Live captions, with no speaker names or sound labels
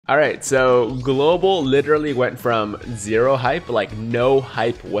Alright, so global literally went from zero hype, like no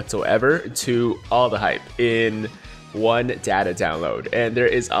hype whatsoever, to all the hype in one data download. And there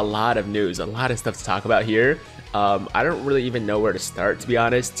is a lot of news, a lot of stuff to talk about here. I don't really even know where to start, to be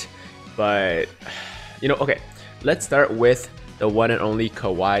honest, but okay, let's start with the one and only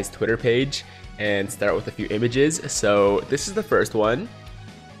Kawhi's Twitter page and start with a few images. So this is the first one,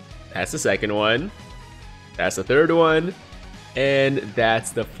 that's the second one, that's the third one, and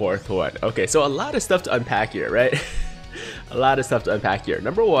that's the fourth one. Okay, so a lot of stuff to unpack here, right? A lot of stuff to unpack here.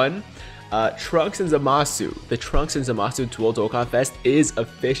 Number one, Trunks and Zamasu. The Trunks and Zamasu Dual Dokkanfest is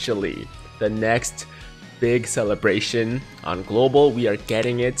officially the next big celebration on global. We are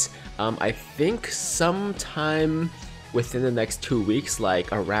getting it. I think sometime within the next 2 weeks, like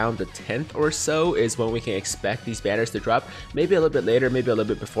around the 10th or so, is when we can expect these banners to drop. Maybe a little bit later, maybe a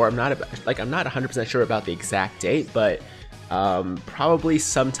little bit before. I'm not 100% sure about the exact date, but probably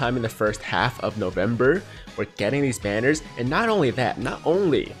sometime in the first half of November, we're getting these banners. And not only that, not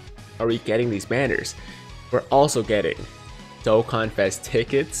only are we getting these banners, we're also getting Dokkanfest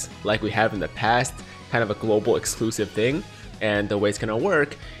tickets like we have in the past, kind of a global exclusive thing. And the way it's gonna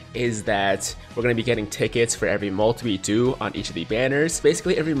work is that we're going to be getting tickets for every multi we do on each of the banners.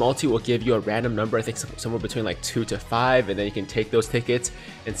 Basically, every multi will give you a random number, I think somewhere between like 2 to 5, and then you can take those tickets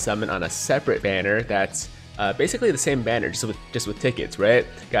and summon on a separate banner that's basically the same banner, just with tickets, right?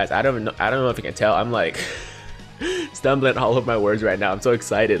 Guys, I don't know if you can tell, I'm like stumbling all over my words right now. I'm so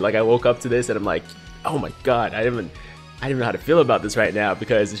excited. Like, I woke up to this and I'm like, oh my god, I don't even know how to feel about this right now,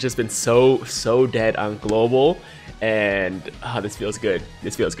 because it's just been so dead on global. And this feels good.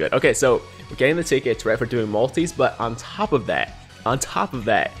 This feels good. Okay, so we're getting the tickets, right, for doing multis, but on top of that,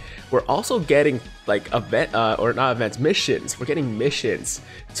 we're also getting like missions. We're getting missions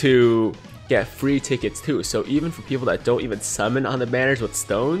to get free tickets too. So even for people that don't even summon on the banners with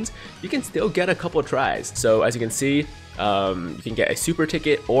stones, you can still get a couple tries. So as you can see, you can get a super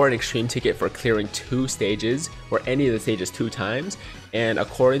ticket or an extreme ticket for clearing 2 stages, or any of the stages 2 times. And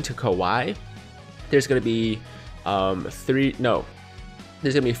according to Kawhi, there's gonna be there's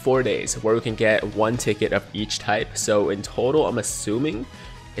gonna be 4 days where we can get 1 ticket of each type. So in total, I'm assuming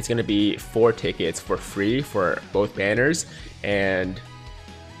it's gonna be 4 tickets for free for both banners. And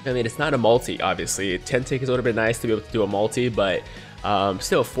I mean, it's not a multi, obviously. 10 tickets would have been nice to be able to do a multi, but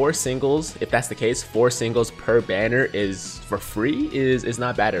still 4 singles, if that's the case, 4 singles per banner is for free, is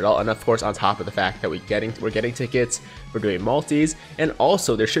not bad at all. And of course, on top of the fact that we're getting tickets for doing multis, and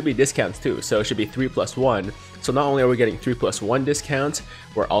also there should be discounts too. So it should be 3+1. So not only are we getting 3+1 discount,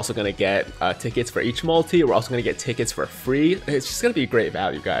 we're also gonna get tickets for each multi. We're also gonna get tickets for free. It's just gonna be great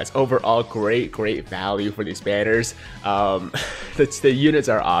value, guys. Overall, great value for these banners. The units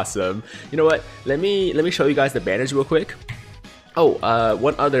are awesome. You know what? Let me show you guys the banners real quick. Oh,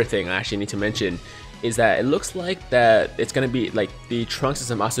 one other thing I actually need to mention is that it looks like that it's going to be like the Trunks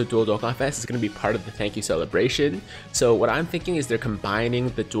and Zamasu Dual Dokkanfest is going to be part of the thank you celebration. So what I'm thinking is they're combining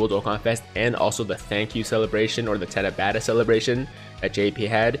the Dual Dokkanfest and also the thank you celebration, or the Tenabata celebration that JP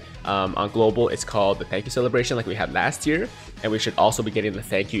had. On global, it's called the thank you celebration like we had last year, and we should also be getting the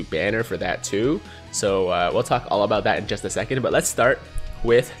thank you banner for that too. So we'll talk all about that in just a second, but let's start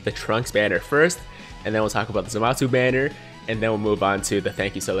with the Trunks banner first, and then we'll talk about the Zamasu banner, and then we'll move on to the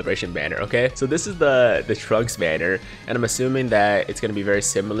thank you celebration banner. Okay, so this is the Trunks banner, and I'm assuming that it's going to be very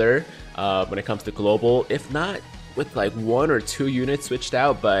similar when it comes to global, if not with like 1 or 2 units switched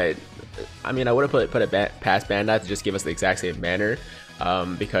out. But I mean, I would have put it past Bandai to just give us the exact same banner,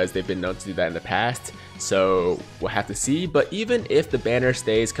 because they've been known to do that in the past. So we'll have to see. But even if the banner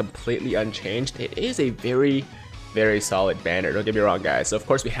stays completely unchanged, it is a very solid banner, don't get me wrong, guys. So of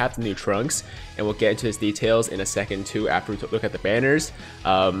course we have the new Trunks, and we'll get into his details in a second too after we look at the banners.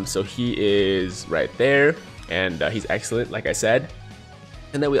 So he is right there, and he's excellent, like I said.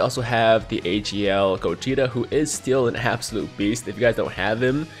 And then we also have the AGL Gogeta, who is still an absolute beast. If you guys don't have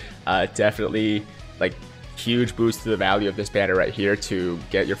him, definitely like huge boost to the value of this banner right here to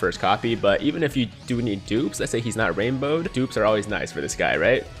get your first copy. But even if you do need dupes, let's say he's not rainbowed, dupes are always nice for this guy,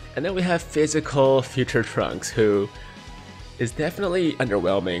 right? And then we have physical future Trunks, who is definitely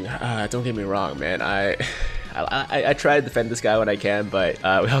underwhelming. Don't get me wrong, man. I try to defend this guy when I can, but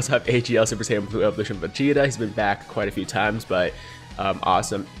we also have AGL Super Saiyan Blue Evolution Vegeta. He's been back quite a few times, but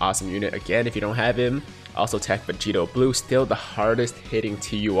awesome unit again if you don't have him. Also Tech Vegito Blue, still the hardest hitting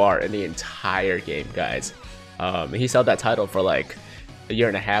TUR in the entire game, guys. He's held that title for like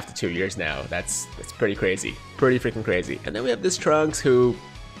 1.5 to 2 years now. That's pretty crazy, pretty freaking crazy. And then we have this Trunks, who,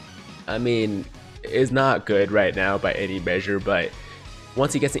 I mean, is not good right now by any measure, but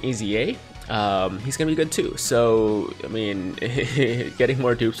once he gets an easy A, he's gonna be good too. So I mean, getting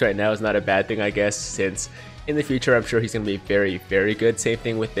more dupes right now is not a bad thing, I guess, since in the future I'm sure he's gonna be very, very good. Same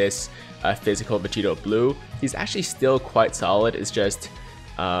thing with this physical Vegito Blue. He's actually still quite solid. It's just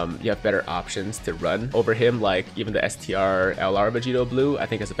you have better options to run over him, like even the STR LR Vegito Blue I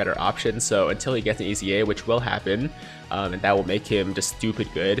think is a better option. So until he gets an EZA, which will happen, and that will make him just stupid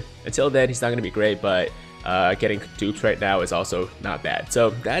good. Until then, he's not gonna be great, but getting dupes right now is also not bad. So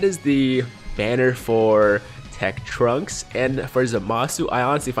that is the banner for Tech Trunks. And for Zamasu, I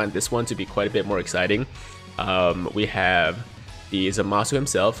honestly find this one to be quite a bit more exciting. We have the Zamasu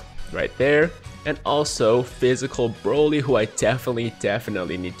himself right there, and also physical Broly, who I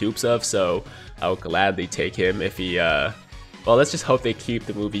definitely need dupes of, so I'll gladly take him if he well, let's just hope they keep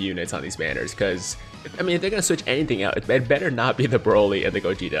the movie units on these banners, because I mean, if they're gonna switch anything out, it better not be the Broly and the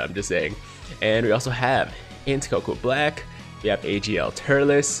Gogeta, I'm just saying. And we also have Int Goku Black, we have AGL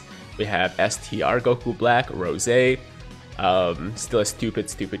Turles, we have STR Goku Black, Rose. Still a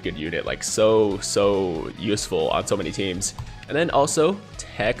stupid good unit, like so useful on so many teams. And then also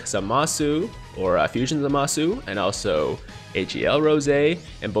Tech Zamasu, or Fusion Zamasu, and also AGL Rose.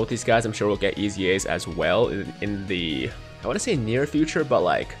 And both these guys I'm sure will get EZAs as well in the, I want to say near future, but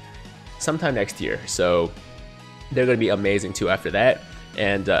like sometime next year. So they're going to be amazing too after that.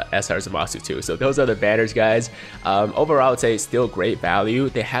 And SR Zamasu too. So those are the banners, guys. Overall, I would say still great value.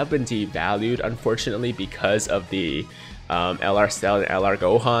 They have been devalued, unfortunately, because of the LR Cell and LR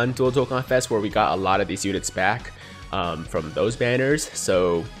Gohan dual Dokkanfest, where we got a lot of these units back from those banners.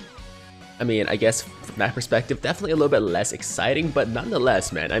 So I mean, I guess from that perspective, definitely a little bit less exciting, but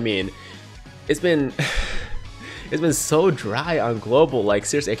nonetheless, man, I mean, it's been it's been so dry on Global. Like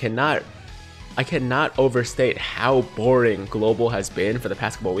seriously, I cannot overstate how boring Global has been for the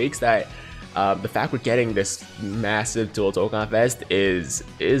past couple of weeks. That the fact we're getting this massive dual Dokkanfest is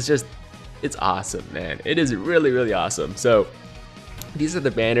just, it's awesome, man. It is really awesome. So these are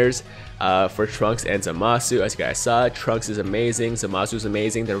the banners for Trunks and Zamasu. As you guys saw, Trunks is amazing, Zamasu is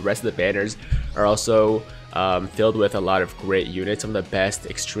amazing. The rest of the banners are also filled with a lot of great units, some of the best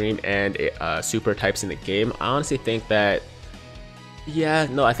extreme and super types in the game. I honestly think that, yeah,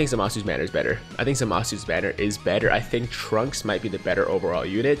 no, I think Zamasu's banner is better. I think Zamasu's banner is better. I think Trunks might be the better overall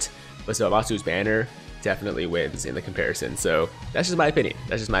unit, but Zamasu's banner definitely wins in the comparison. So that's just my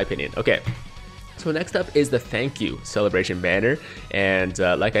opinion. Okay. So next up is the Thank You Celebration banner, and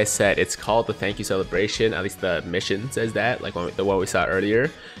like I said, it's called the Thank You Celebration, at least the mission says that, like the one we saw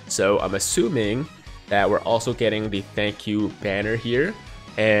earlier. So I'm assuming that we're also getting the Thank You banner here,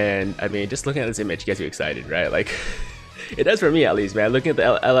 and I mean, just looking at this image gets you excited, right? Like, it does for me at least, man. Looking at the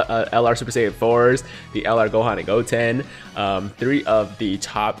LR Super Saiyan 4s, the LR Gohan and Goten, 3 of the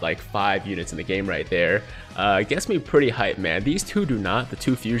top like 5 units in the game right there. Gets me pretty hyped, man. These two do not, the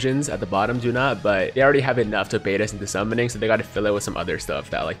 2 fusions at the bottom do not, but they already have enough to bait us into summoning, so they got to fill it with some other stuff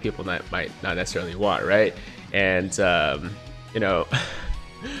that like people might not necessarily want, right? And you know,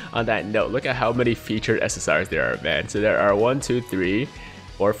 on that note, look at how many featured SSRs there are, man. So there are 1, 2, 3,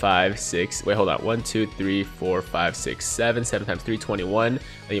 4, 5, 6, wait, hold on, 1, 2, 3, 4, 5, 6, 7 times 3, 21,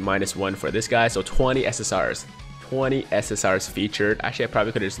 then -1 for this guy, so 20 SSRs. 20 SSRs featured. Actually, I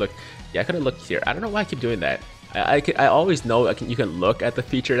probably could have just looked, yeah, I could have looked here. I don't know why I keep doing that. I always know you can look at the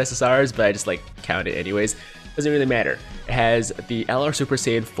featured SSRs, but I just like count it anyways. Doesn't really matter. It has the LR Super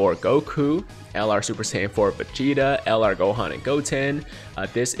Saiyan 4 Goku, LR Super Saiyan 4 Vegeta, LR Gohan and Goten.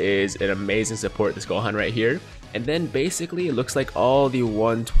 This is an amazing support, this Gohan right here. And then basically it looks like all the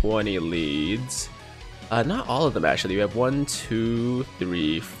 120 leads, not all of them actually. We have 1, 2,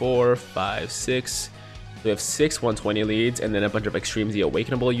 3, 4, 5, 6. We have 6 120 leads, and then a bunch of Extreme Z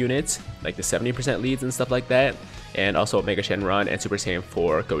Awakenable units, like the 70% leads and stuff like that. And also Mega Shenron and Super Saiyan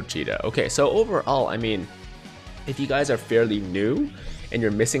 4 Gogeta. Okay, so overall, I mean, if you guys are fairly new and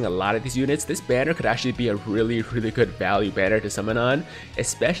you're missing a lot of these units, this banner could actually be a really good value banner to summon on,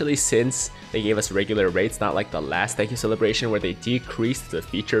 especially since they gave us regular rates, not like the last Thank You Celebration where they decreased the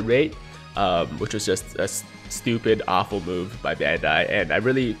featured rate, which was just a stupid, awful move by Bandai, and I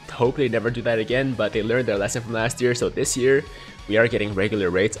really hope they never do that again, but they learned their lesson from last year. So this year, we are getting regular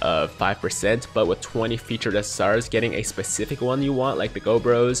rates of 5%, but with 20 featured SSRs, getting a specific one you want, like the Go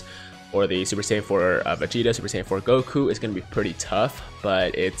Bros, or the Super Saiyan 4 Vegeta, Super Saiyan 4 Goku, is going to be pretty tough,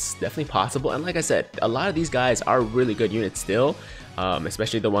 but it's definitely possible. And like I said, a lot of these guys are really good units still,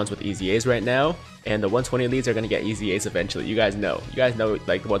 especially the ones with EZAs right now. And the 120 leads are going to get EZAs eventually. You guys know,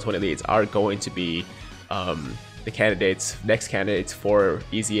 like the 120 leads are going to be the next candidates for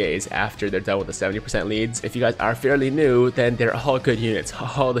EZAs after they're done with the 70% leads. If you guys are fairly new, then they're all good units.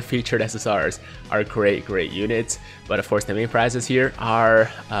 All the featured SSRs are great units. But of course, the main prizes here are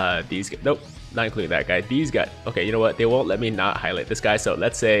these. Nope, not including that guy. These guys. Okay, you know what? They won't let me not highlight this guy. So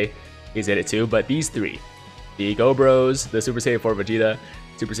let's say he's in it too. But these three, the Go Bros, the Super Saiyan 4 Vegeta,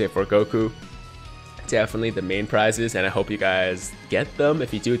 Super Saiyan 4 Goku, definitely the main prizes, and I hope you guys get them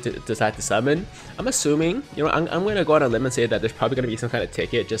if you do decide to summon. I'm assuming, you know, I'm going to go on a limb and say that there's probably going to be some kind of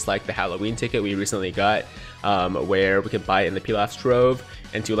ticket, just like the Halloween ticket we recently got, where we can buy it in the Pilaf's Trove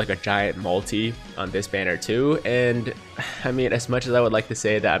and do like a giant multi on this banner too. And I mean, as much as I would like to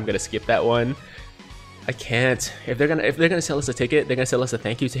say that I'm going to skip that one, I can't. If they're gonna sell us a ticket, they're gonna sell us a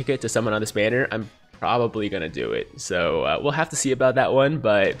thank you ticket to summon on this banner, I'm probably gonna do it. So we'll have to see about that one,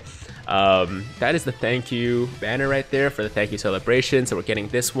 but that is the thank you banner right there for the thank you celebration. So we're getting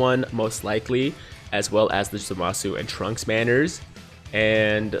this one most likely, as well as the Zamasu and Trunks banners.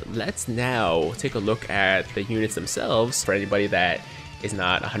 And let's now take a look at the units themselves for anybody that is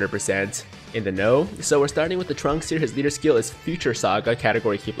not 100% in the know. So we're starting with the Trunks here. His leader skill is Future Saga,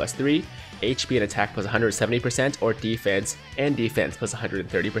 category Ki +3, HP and attack plus 170%, or defense and defense plus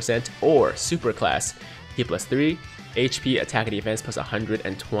 130%, or super class Ki +3, HP, attack and defense plus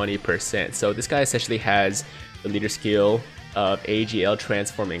 120%. So this guy essentially has the leader skill of AGL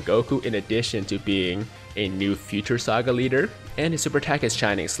transforming Goku, in addition to being a new Future Saga leader. And his super attack is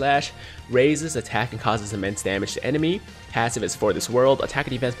Shining Slash, raises attack and causes immense damage to enemy. Passive is For This World, attack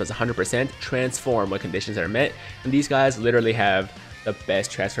and defense plus 100%, transform when conditions are met. And these guys literally have the best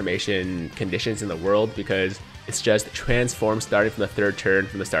transformation conditions in the world, because it's just transform starting from the 3rd turn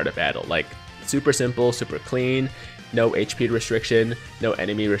from the start of battle. Like, super simple, super clean, no HP restriction, no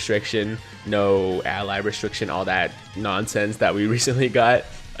enemy restriction, no ally restriction, all that nonsense that we recently got.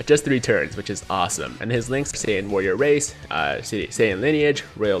 Just 3 turns, which is awesome. And his links: Saiyan Warrior Race, Saiyan Lineage,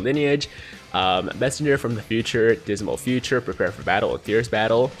 Royal Lineage, Messenger from the Future, Dismal Future, Prepare for Battle, and Fierce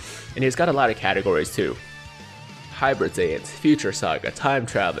Battle. And he's got a lot of categories too: Hybrid Saiyans, Future Saga, Time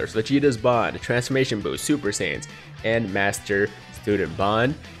Travelers, Vegeta's Bond, Transformation Boost, Super Saiyans, and Master Student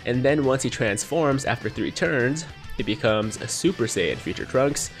Bond. And then once he transforms after 3 turns, he becomes a Super Saiyan Future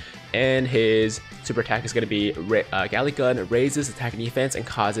Trunks, and his super attack is going to be Galley Gun, raises attack and defense and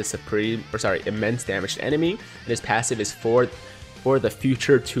causes immense damage to enemy. And his passive is for the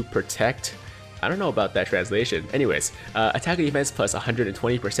future to protect. I don't know about that translation. Anyways, attack and defense plus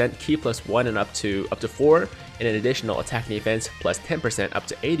 120%, Ki +1 and up to 4, and an additional attack and defense plus 10% up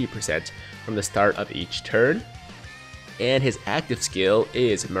to 80% from the start of each turn. And his active skill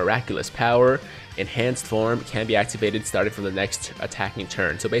is Miraculous Power. Enhanced form can be activated starting from the next attacking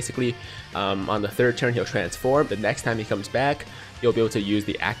turn. So basically, on the 3rd turn, he'll transform. The next time he comes back, you'll be able to use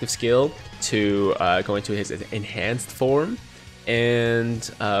the active skill to go into his enhanced form. And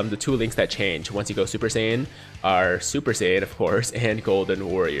the 2 links that change once you go Super Saiyan are Super Saiyan, of course, and Golden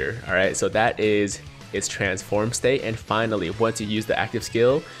Warrior. Alright, so that is his transform state. And finally, once you use the active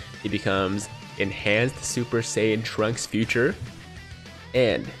skill, he becomes Enhanced Super Saiyan Trunks Future.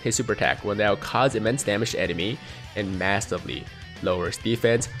 And his super attack will now cause immense damage to enemy and massively lowers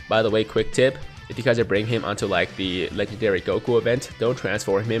defense. By the way, quick tip: if you guys are bringing him onto like the legendary Goku event, don't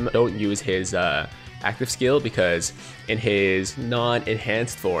transform him, don't use his active skill, because in his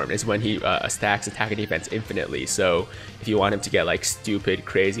non-enhanced form is when he stacks attack and defense infinitely. So if you want him to get like stupid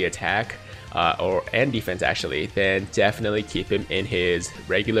crazy attack and defense actually, then definitely keep him in his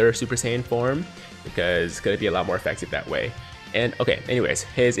regular Super Saiyan form, because it's going to be a lot more effective that way. And okay, anyways,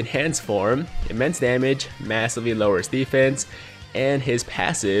 his enhanced form, immense damage, massively lowers defense, and his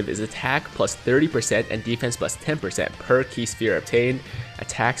passive is attack plus 30% and defense plus 10% per Ki Sphere obtained.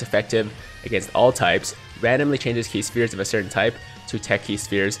 Attacks effective against all types, randomly changes Ki Spheres of a certain type to Tech Ki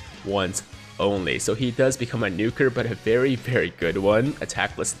Spheres once only. So he does become a nuker, but a very good one.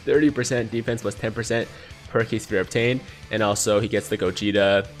 Attack plus 30%, defense plus 10% per Ki Sphere obtained, and also he gets the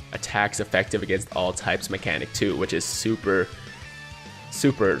Gogeta attacks effective against all types mechanic too, which is super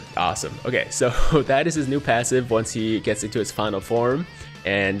awesome. Okay, so that is his new passive once he gets into his final form,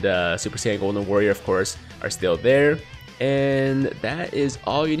 and Super Saiyan Golden Warrior, of course, are still there. And that is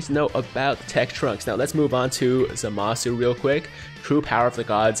all you need to know about Tech Trunks. Now let's move on to Zamasu real quick. True Power of the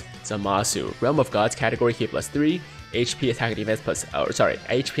Gods, Zamasu. Realm of Gods, category Ki +3, HP, attack and defense plus,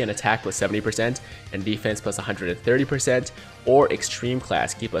 HP and attack plus 70%, and defense plus 130%, or Extreme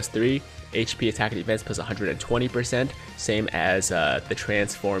Class, Ki +3, HP, attack and defense plus 120%, same as the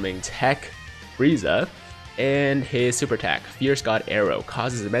transforming Tech Frieza. And his super attack, Fierce God Arrow,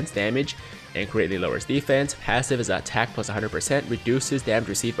 causes immense damage and greatly lowers defense. Passive is attack plus 100%, reduces damage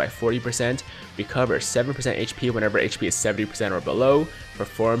received by 40%, recovers 7% HP whenever HP is 70% or below,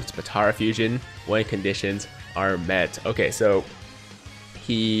 performs Patara fusion when conditions are met. Okay, so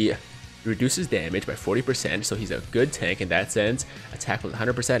he reduces damage by 40%, so he's a good tank in that sense. Attack with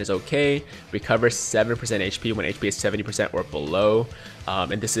 100% is okay. Recovers 7% HP when HP is 70% or below.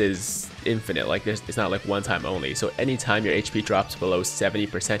 And this is infinite, like this, it's not like one time only. So anytime your HP drops below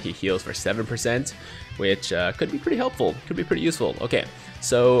 70%, he heals for 7%, which could be pretty helpful, could be pretty useful. Okay,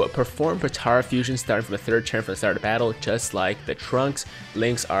 so perform Patara fusion starting from the 3rd turn from the start of battle, just like the Trunks.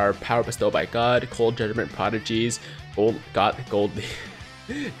 Links are power bestowed by God, cold judgment, prodigies,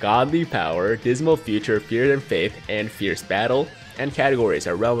 godly power, dismal future, fear and faith, and fierce battle. And categories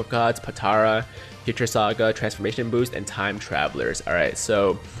are realm of gods, Patara, future saga, transformation boost, and time travelers. All right,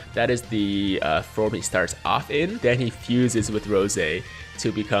 so that is the form he starts off in. Then he fuses with Rose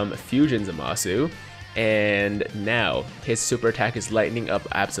to become fusion Zamasu, and now his super attack is lightning up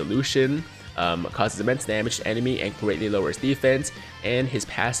absolution. Causes immense damage to enemy and greatly lowers defense, and his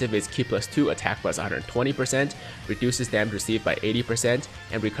passive is Ki +2, attack plus 120%, reduces damage received by 80%,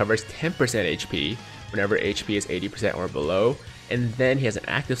 and recovers 10% HP whenever HP is 80% or below. And then he has an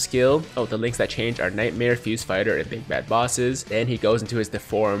active skill. Oh, the links that change are Nightmare, Fuse Fighter, and Big Bad Bosses. Then he goes into his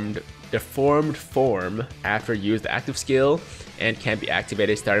deformed form after you use the active skill, and can be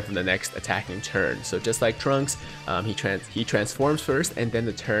activated starting from the next attacking turn. So just like Trunks, he transforms first, and then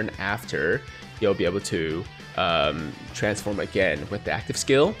the turn after you'll be able to transform again with the active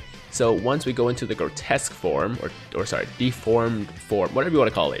skill. So once we go into the grotesque form, or sorry, deformed form, whatever you want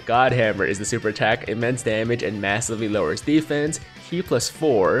to call it, God Hammer is the super attack, immense damage, and massively lowers defense. Ki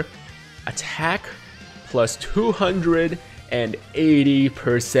 +4, attack plus 280%.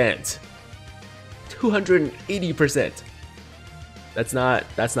 280%. That's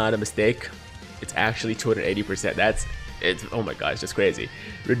not a mistake. It's actually 280%. It's oh my god, it's just crazy.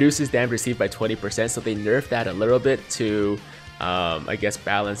 Reduces damage received by 20%, so they nerfed that a little bit to I guess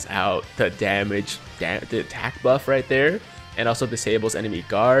balance out the damage, the attack buff right there, and also disables enemy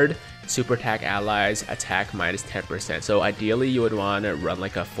guard, super attack allies, attack minus 10%. So ideally you would want to run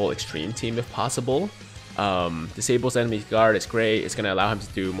like a full extreme team if possible. Disables enemy guard is great. It's going to allow him to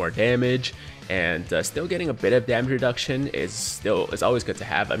do more damage, and still getting a bit of damage reduction is always good to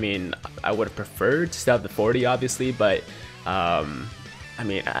have. I mean, I would have preferred to still have the 40 obviously, but I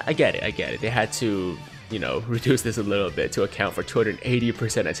mean, I get it. They had to, you know, reduce this a little bit to account for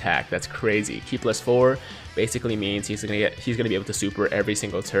 280% attack. That's crazy. Ki +4 basically means he's gonna be able to super every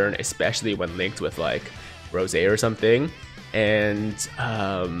single turn, especially when linked with like Rose or something. And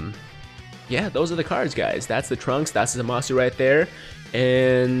yeah, those are the cards, guys. That's the Trunks, that's the Zamasu right there.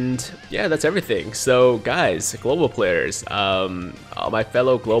 And yeah, that's everything. So guys, global players, all my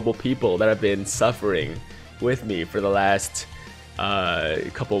fellow global people that have been suffering with me for the last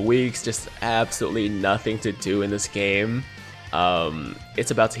couple weeks, just absolutely nothing to do in this game.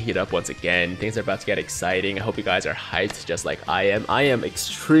 It's about to heat up once again. Things are about to get exciting. I hope you guys are hyped just like I am. I am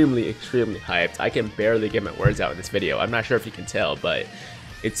extremely hyped. I can barely get my words out in this video. I'm not sure if you can tell, but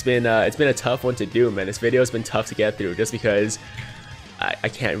it's been a tough one to do, man. This video has been tough to get through just because I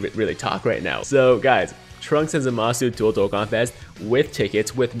can't really talk right now. So guys, Trunks and Zamasu dual Dokkanfest with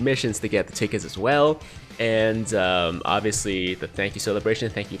tickets, with missions to get the tickets as well. And obviously the thank you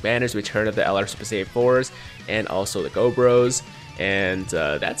celebration, thank you banners, return of the LR Super Saiyan 4s, and also the Go Bros. And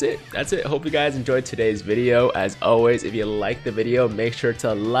that's it. I hope you guys enjoyed today's video. As always, if you liked the video, make sure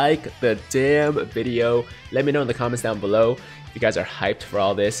to like the damn video. Let me know in the comments down below if you guys are hyped for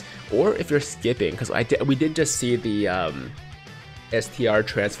all this, or if you're skipping, because we did just see the STR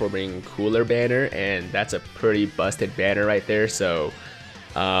transforming cooler banner, and that's a pretty busted banner right there. So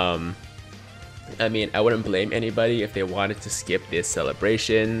I mean, I wouldn't blame anybody if they wanted to skip this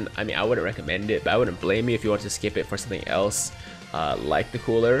celebration. I mean, I wouldn't recommend it, but I wouldn't blame you if you want to skip it for something else like the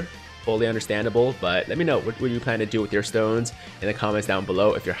cooler. Fully understandable, but let me know what you plan to do with your stones in the comments down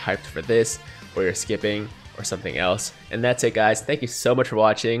below if you're hyped for this, or you're skipping, or something else. And that's it, guys. Thank you so much for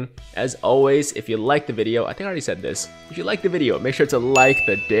watching. As always, if you like the video, I think I already said this, if you like the video, make sure to like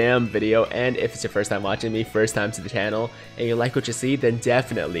the damn video. And if it's your first time watching me, first time to the channel, and you like what you see, then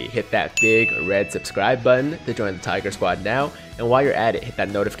definitely hit that big red subscribe button to join the Tiger Squad now. And while you're at it, hit that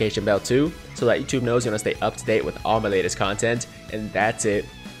notification bell too, so that YouTube knows you want to stay up to date with all my latest content. And that's it.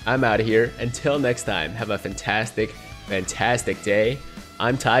 I'm out of here. Until next time, have a fantastic day.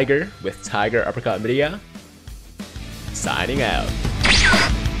 I'm Tiger with Tiger Uppercut Media, signing out.